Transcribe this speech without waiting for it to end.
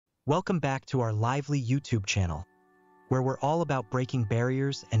Welcome back to our lively YouTube channel, where we're all about breaking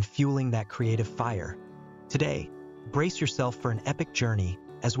barriers and fueling that creative fire. Today, brace yourself for an epic journey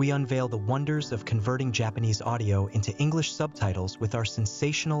as we unveil the wonders of converting Japanese audio into English subtitles with our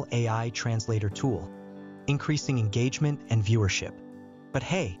sensational AI translator tool, increasing engagement and viewership. But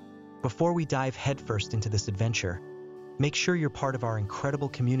hey, before we dive headfirst into this adventure, make sure you're part of our incredible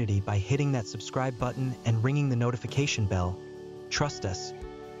community by hitting that subscribe button and ringing the notification bell. Trust us,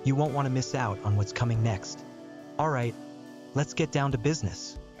 you won't want to miss out on what's coming next. Alright, let's get down to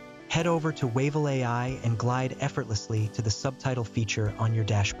business. Head over to Wavell AI and glide effortlessly to the subtitle feature on your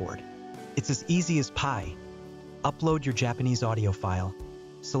dashboard. It's as easy as pie. Upload your Japanese audio file,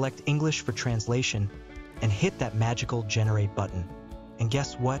 select English for translation, and hit that magical generate button. And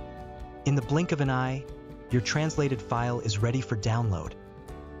guess what? In the blink of an eye, your translated file is ready for download.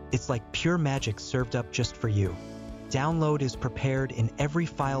 It's like pure magic served up just for you. Download is prepared in every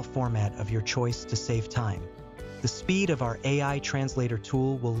file format of your choice to save time. The speed of our AI translator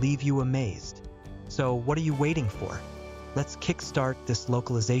tool will leave you amazed. So what are you waiting for? Let's kickstart this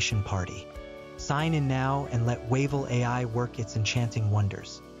localization party. Sign in now and let Wavell AI work its enchanting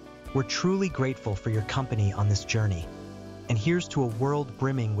wonders. We're truly grateful for your company on this journey. And here's to a world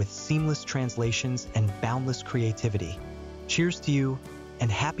brimming with seamless translations and boundless creativity. Cheers to you,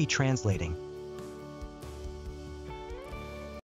 and happy translating.